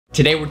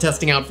Today we're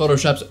testing out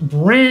Photoshop's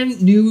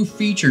brand new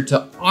feature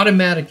to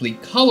automatically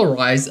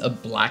colorize a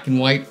black and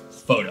white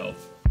photo.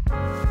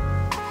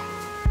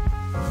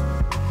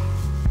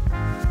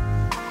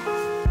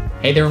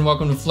 Hey there and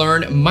welcome to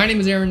PHLEARN. My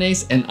name is Aaron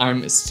Nace and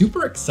I'm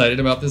super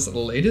excited about this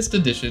latest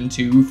addition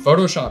to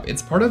Photoshop.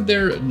 It's part of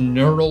their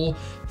neural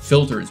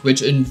filters,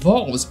 which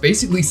involves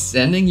basically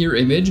sending your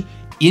image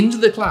into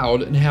the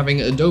cloud and having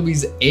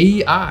Adobe's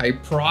AI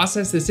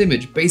process this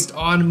image based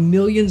on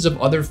millions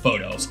of other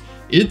photos.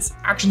 It's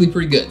actually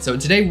pretty good. So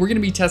today we're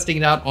gonna be testing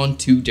it out on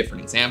two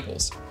different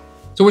examples.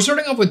 So we're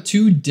starting off with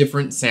two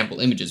different sample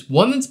images,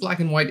 one that's black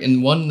and white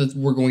and one that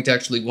we're going to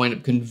actually wind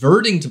up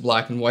converting to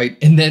black and white,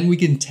 and then we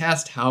can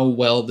test how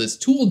well this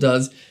tool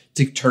does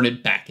to turn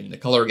it back into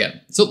color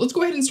again. So let's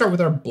go ahead and start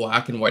with our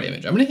black and white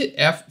image. I'm gonna hit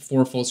F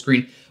for full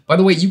screen. By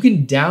the way, you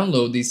can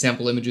download these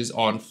sample images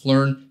on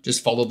PHLEARN,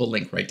 just follow the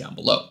link right down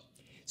below.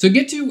 So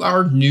get to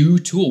our new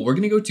tool. We're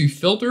gonna go to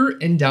Filter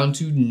and down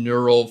to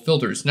Neural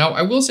Filters. Now,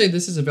 I will say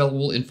this is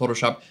available in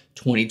Photoshop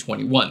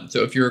 2021.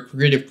 So if you're a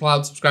Creative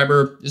Cloud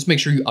subscriber, just make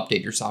sure you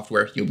update your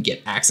software. You'll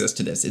get access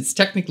to this. It's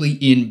technically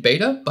in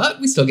beta, but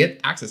we still get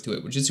access to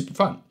it, which is super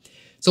fun.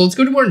 So let's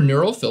go to our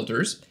Neural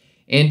Filters.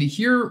 And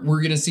here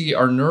we're gonna see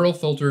our Neural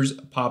Filters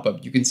pop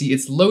up. You can see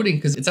it's loading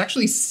because it's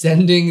actually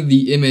sending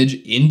the image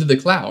into the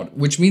cloud,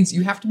 which means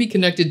you have to be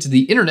connected to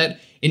the internet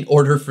in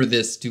order for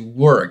this to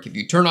work. If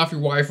you turn off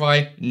your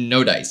Wi-Fi,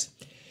 no dice.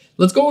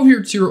 Let's go over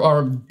here to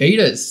our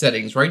beta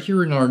settings right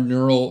here in our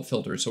Neural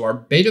Filters. So our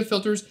beta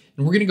filters,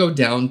 and we're gonna go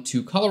down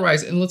to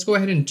Colorize, and let's go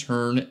ahead and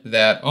turn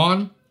that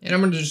on. And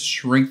I'm gonna just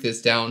shrink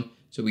this down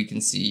so we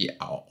can see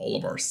all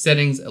of our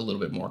settings a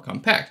little bit more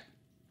compact.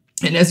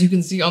 And as you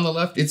can see on the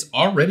left, it's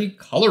already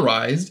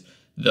colorized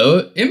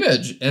the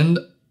image. And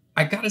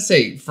I gotta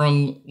say,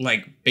 from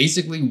like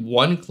basically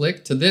one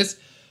click to this,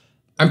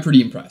 I'm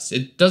pretty impressed.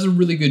 It does a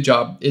really good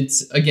job.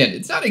 Again,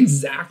 it's not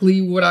exactly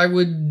what I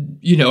would,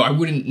 I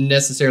wouldn't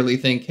necessarily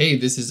think, hey,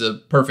 this is a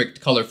perfect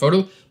color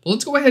photo, but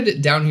let's go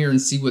ahead down here and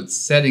see what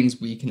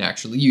settings we can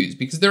actually use,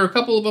 because there are a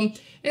couple of them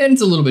and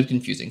it's a little bit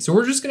confusing. So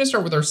we're just gonna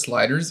start with our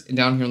sliders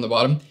down here on the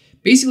bottom.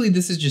 Basically,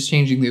 this is just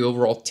changing the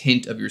overall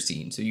tint of your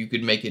scene. So you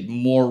could make it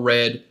more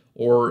red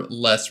or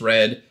less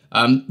red.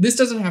 This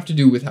doesn't have to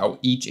do with how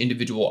each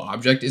individual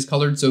object is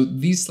colored. So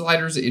these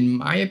sliders, in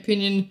my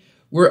opinion,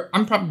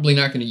 I'm probably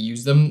not gonna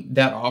use them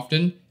that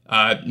often.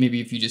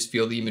 Maybe if you just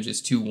feel the image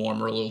is too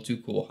warm or a little too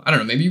cool. I don't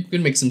know, maybe you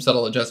can make some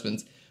subtle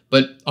adjustments,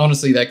 but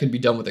honestly, that could be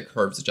done with a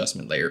curves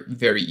adjustment layer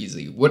very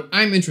easily. What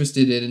I'm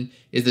interested in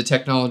is the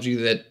technology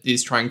that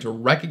is trying to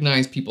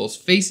recognize people's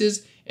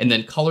faces and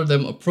then color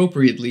them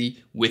appropriately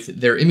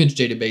with their image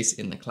database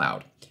in the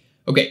cloud.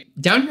 Okay,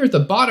 down here at the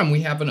bottom,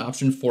 we have an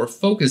option for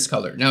focus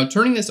color. Now,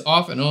 turning this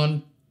off and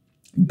on,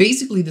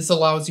 basically this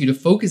allows you to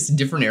focus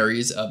different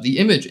areas of the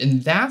image,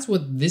 and that's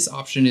what this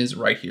option is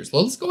right here.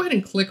 So let's go ahead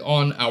and click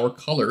on our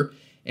color,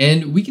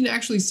 and we can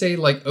actually say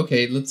like,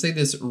 okay, let's say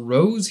this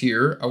rose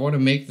here, I wanna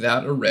make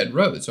that a red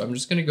rose. So I'm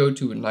just gonna go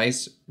to a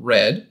nice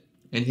red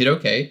and hit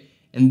okay.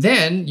 And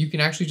then you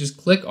can actually just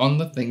click on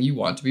the thing you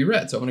want to be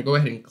red. So I'm gonna go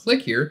ahead and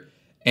click here,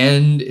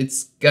 and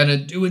it's gonna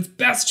do its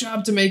best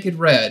job to make it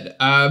red.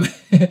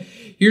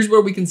 Here's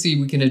where we can see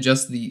we can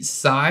adjust the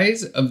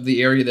size of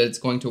the area that it's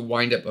going to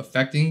wind up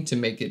affecting to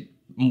make it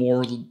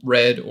more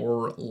red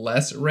or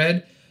less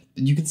red.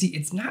 You can see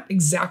it's not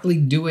exactly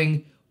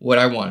doing what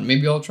I want.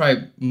 Maybe I'll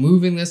try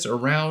moving this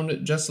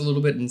around just a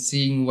little bit and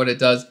seeing what it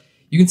does.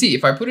 You can see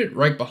if I put it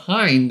right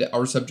behind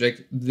our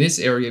subject, this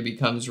area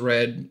becomes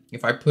red.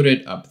 If I put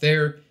it up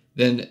there,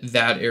 then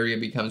that area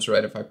becomes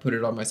red. If I put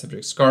it on my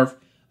subject's scarf,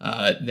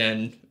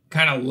 then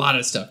kind of a lot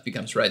of stuff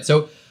becomes red.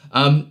 So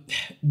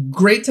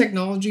great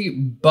technology,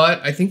 but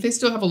I think they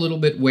still have a little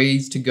bit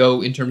ways to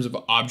go in terms of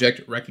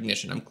object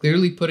recognition. I'm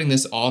clearly putting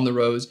this on the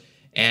rose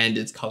and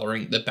it's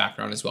coloring the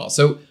background as well.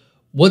 So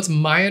what's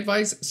my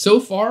advice? So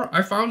far,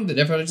 I found that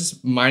if I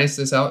just minus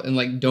this out and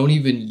like don't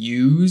even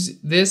use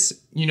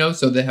this,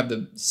 so they have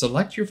the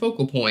select your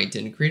focal point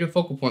and create a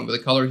focal point with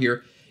a color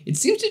here, it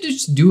seems to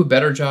just do a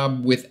better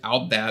job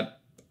without that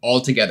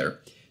altogether.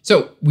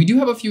 So we do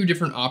have a few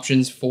different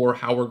options for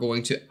how we're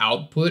going to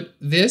output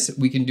this.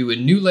 We can do a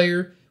new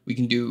layer. We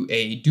can do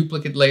a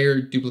duplicate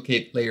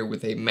layer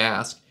with a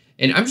mask.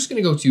 And I'm just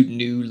gonna go to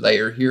new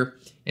layer here.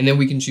 And then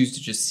we can choose to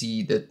just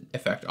see the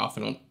effect off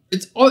and on.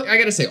 It's all, I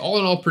gotta say, all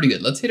in all pretty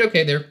good. Let's hit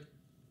okay there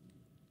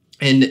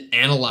and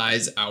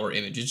analyze our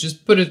image. It's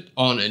just put it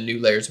on a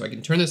new layer so I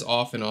can turn this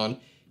off and on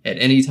at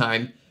any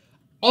time.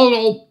 All in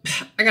all,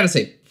 I gotta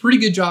say, pretty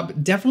good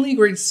job. Definitely a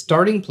great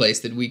starting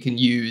place that we can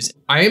use.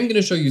 I am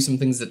gonna show you some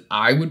things that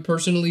I would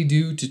personally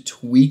do to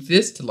tweak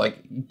this to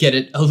like get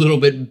it a little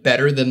bit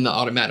better than the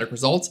automatic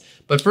results.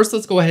 But first,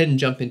 let's go ahead and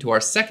jump into our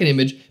second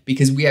image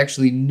because we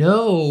actually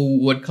know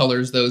what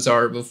colors those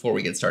are before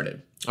we get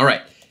started. All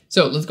right,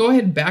 so let's go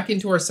ahead back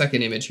into our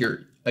second image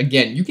here.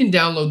 Again, you can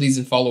download these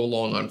and follow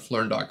along on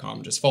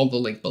PHLEARN.com. Just follow the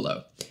link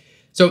below.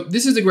 So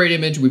this is a great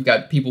image. We've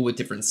got people with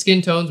different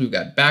skin tones. We've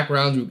got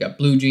backgrounds. We've got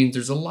blue jeans.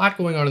 There's a lot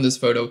going on in this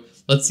photo.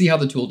 Let's see how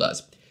the tool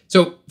does.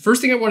 So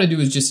first thing I want to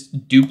do is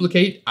just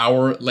duplicate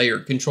our layer.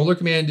 Controller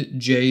Command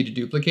J to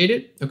duplicate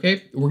it.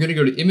 Okay, we're going to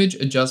go to Image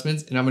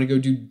Adjustments and I'm going to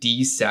go do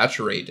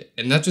Desaturate,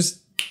 and that just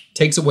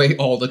takes away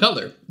all the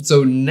color.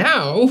 So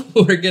now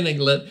we're going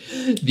to let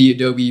the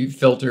Adobe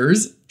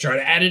filters try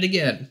to add it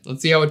again.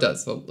 Let's see how it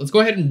does. So let's go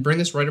ahead and bring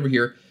this right over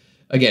here.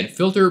 Again,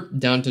 filter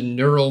down to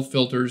Neural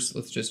Filters.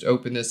 Let's just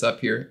open this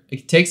up here.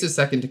 It takes a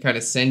second to kind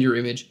of send your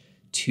image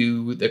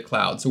to the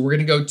cloud. So we're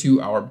going to go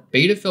to our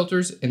beta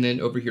filters and then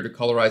over here to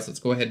colorize. Let's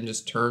go ahead and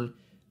just turn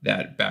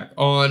that back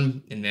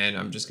on. And then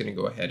I'm just going to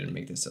go ahead and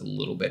make this a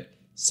little bit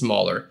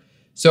smaller.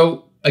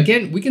 So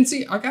again, we can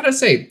see, I gotta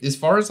say, as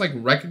far as like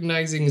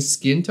recognizing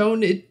skin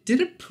tone, it did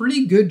a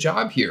pretty good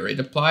job here. It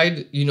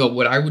applied,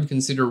 what I would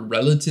consider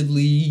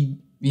relatively,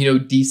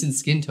 decent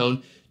skin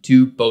tone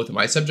to both of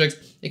my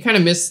subjects. It kind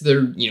of missed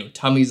their,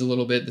 tummies a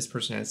little bit. This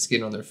person has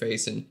skin on their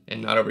face and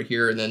not over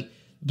here. And then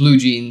blue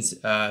jeans,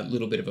 a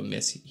little bit of a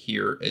miss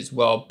here as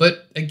well.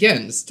 But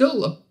again,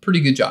 still a pretty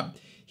good job.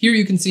 Here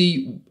you can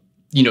see,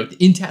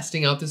 in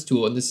testing out this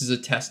tool, and this is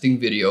a testing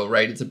video,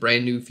 right? It's a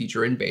brand new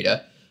feature in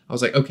beta. I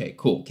was like, okay,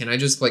 cool. Can I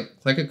just like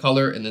click a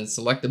color and then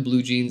select the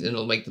blue jeans and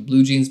it'll make the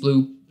blue jeans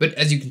blue? But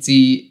as you can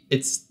see,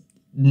 it's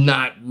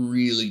not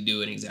really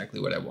doing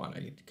exactly what I want.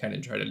 I kind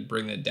of try to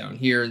bring that down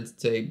here and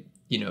say,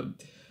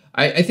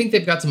 I think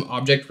they've got some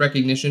object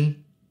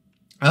recognition.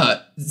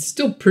 It's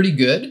still pretty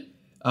good.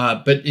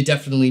 But it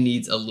definitely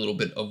needs a little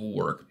bit of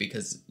work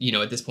because,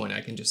 at this point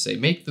I can just say,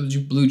 make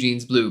the blue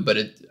jeans blue, but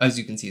as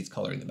you can see, it's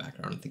coloring the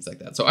background and things like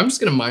that. So I'm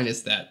just going to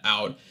minus that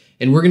out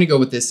and we're going to go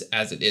with this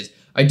as it is.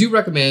 I do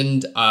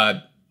recommend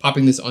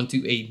popping this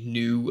onto a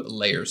new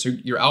layer. So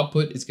your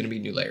output is going to be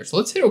a new layer. So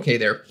let's hit OK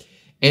there.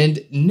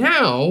 And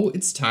now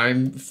it's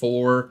time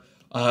for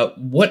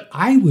what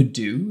I would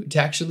do to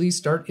actually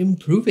start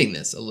improving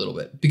this a little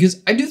bit,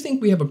 because I do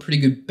think we have a pretty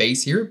good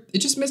base here. It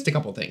just missed a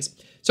couple things.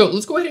 So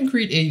let's go ahead and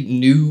create a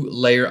new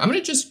layer. I'm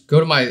gonna just go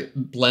to my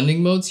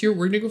blending modes here.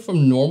 We're gonna go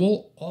from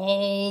normal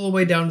all the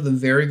way down to the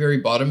very, very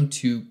bottom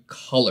to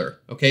color.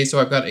 Okay, so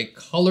I've got a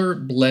color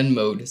blend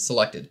mode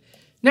selected.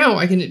 Now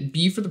I can hit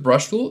B for the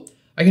brush tool.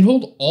 I can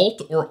hold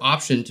Alt or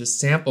Option to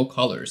sample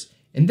colors.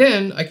 And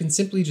then I can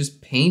simply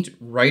just paint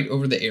right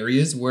over the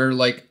areas where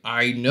like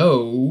I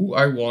know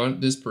I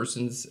want this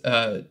person's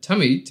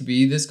tummy to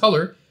be this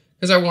color,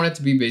 because I want it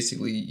to be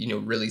basically,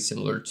 really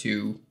similar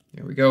to,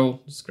 there we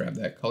go, just grab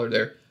that color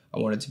there. I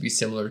want it to be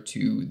similar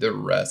to the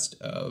rest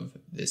of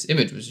this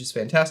image, which is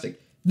fantastic.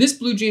 This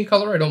blue jean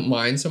color I don't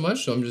mind so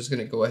much, so I'm just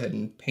gonna go ahead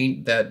and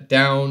paint that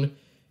down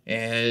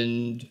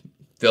and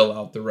fill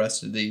out the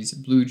rest of these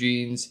blue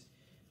jeans.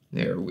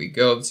 There we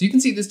go. So you can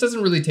see this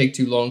doesn't really take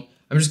too long.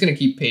 I'm just gonna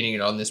keep painting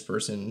it on this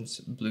person's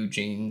blue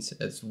jeans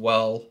as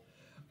well.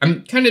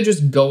 I'm kind of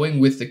just going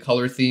with the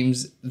color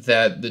themes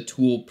that the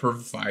tool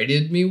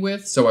provided me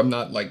with, so I'm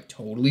not like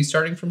totally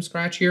starting from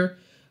scratch here,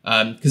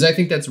 because I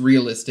think that's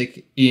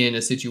realistic in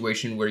a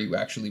situation where you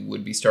actually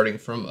would be starting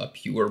from a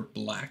pure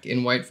black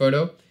and white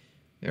photo.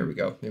 There we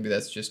go. Maybe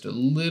that's just a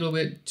little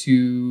bit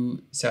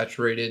too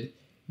saturated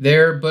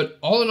there, but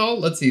all in all,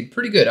 let's see,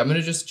 pretty good. I'm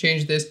gonna just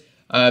change this.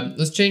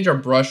 Let's change our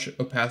brush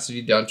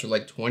opacity down to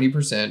like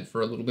 20%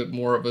 for a little bit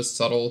more of a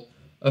subtle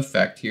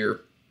effect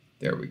here.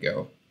 There we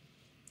go.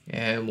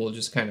 And we'll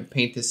just kind of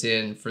paint this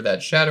in for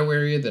that shadow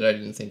area that I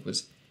didn't think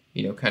was,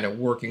 kind of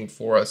working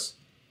for us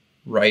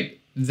right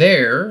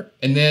there.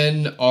 And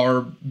then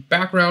our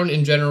background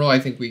in general, I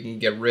think we can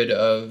get rid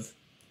of.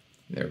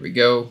 There we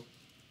go.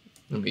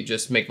 Let me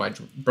just make my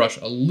brush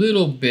a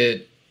little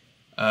bit,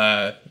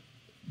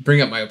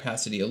 bring up my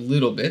opacity a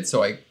little bit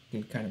so I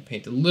can kind of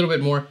paint a little bit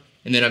more.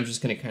 And then I'm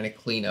just going to kind of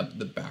clean up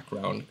the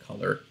background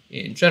color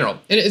in general.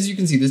 And as you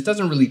can see, this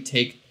doesn't really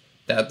take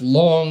that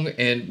long,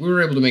 and we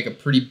were able to make a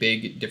pretty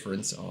big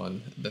difference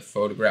on the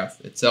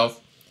photograph itself.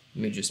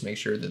 Let me just make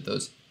sure that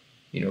those,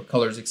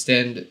 colors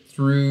extend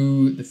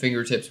through the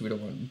fingertips. We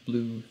don't want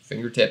blue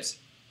fingertips.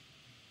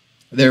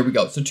 There we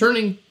go. So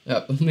turning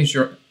up, let me make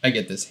sure I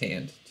get this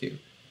hand too.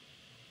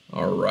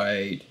 All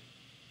right.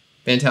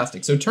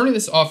 Fantastic. So turning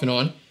this off and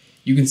on,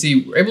 you can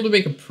see we're able to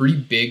make a pretty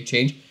big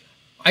change.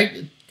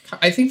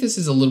 I think this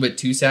is a little bit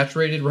too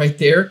saturated right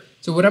there.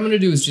 So what I'm gonna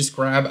do is just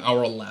grab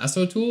our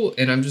lasso tool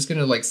and I'm just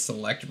gonna like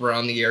select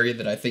around the area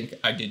that I think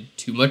I did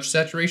too much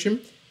saturation.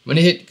 I'm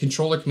gonna hit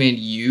Controller Command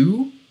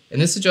U,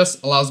 and this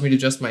just allows me to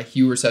adjust my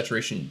hue or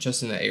saturation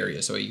just in that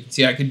area. So you can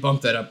see I could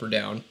bump that up or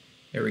down.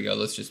 There we go.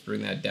 Let's just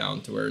bring that down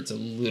to where it's a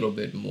little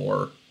bit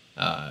more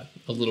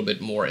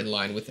in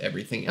line with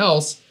everything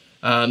else.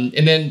 And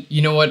then,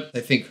 you know what?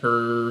 I think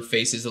her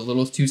face is a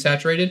little too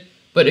saturated.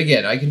 But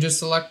again, I can just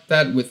select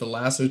that with the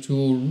lasso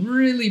tool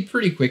really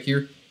pretty quick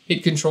here.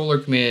 Hit Controller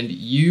Command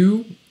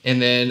U,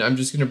 and then I'm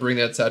just gonna bring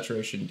that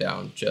saturation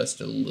down just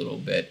a little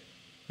bit.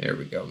 There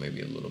we go, maybe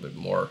a little bit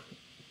more.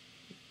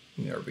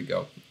 There we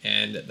go.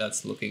 And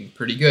that's looking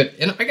pretty good.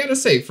 And I gotta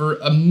say, for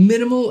a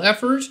minimal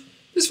effort,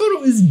 this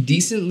photo is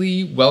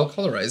decently well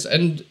colorized.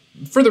 And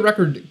for the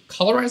record,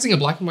 colorizing a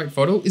black and white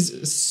photo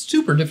is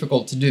super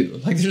difficult to do.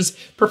 Like, there's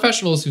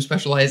professionals who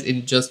specialize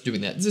in just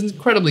doing that. It's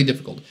incredibly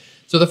difficult.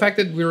 So the fact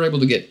that we were able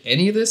to get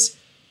any of this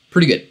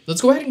pretty good. Let's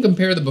go ahead and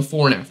compare the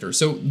before and after.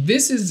 So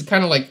this is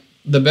kind of like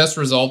the best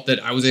result that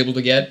I was able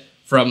to get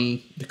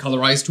from the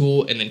Colorize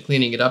tool and then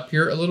cleaning it up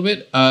here a little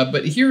bit.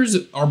 But here's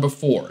our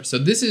before. So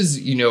this is,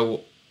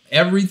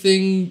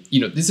 everything,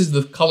 this is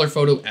the color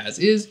photo as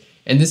is,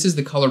 and this is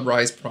the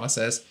Colorize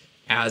process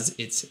as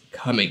it's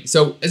coming.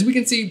 So as we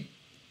can see,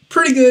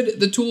 pretty good.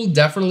 The tool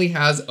definitely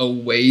has a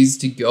ways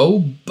to go,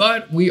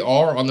 but we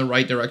are on the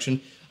right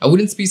direction. I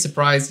wouldn't be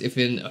surprised if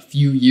in a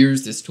few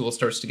years this tool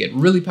starts to get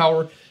really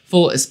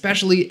powerful,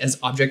 especially as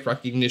object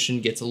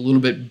recognition gets a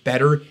little bit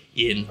better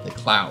in the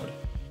cloud.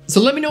 So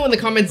let me know in the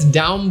comments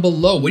down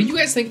below, what do you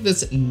guys think of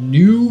this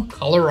new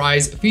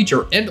Colorize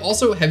feature? And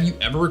also, have you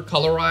ever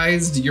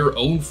colorized your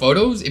own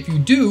photos? If you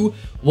do,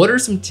 what are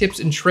some tips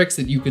and tricks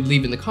that you could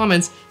leave in the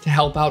comments to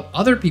help out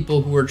other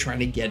people who are trying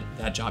to get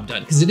that job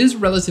done? Because it is a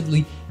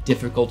relatively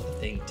difficult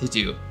thing to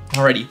do.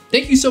 Alrighty,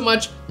 thank you so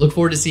much. Look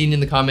forward to seeing you in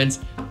the comments.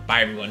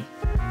 Bye everyone.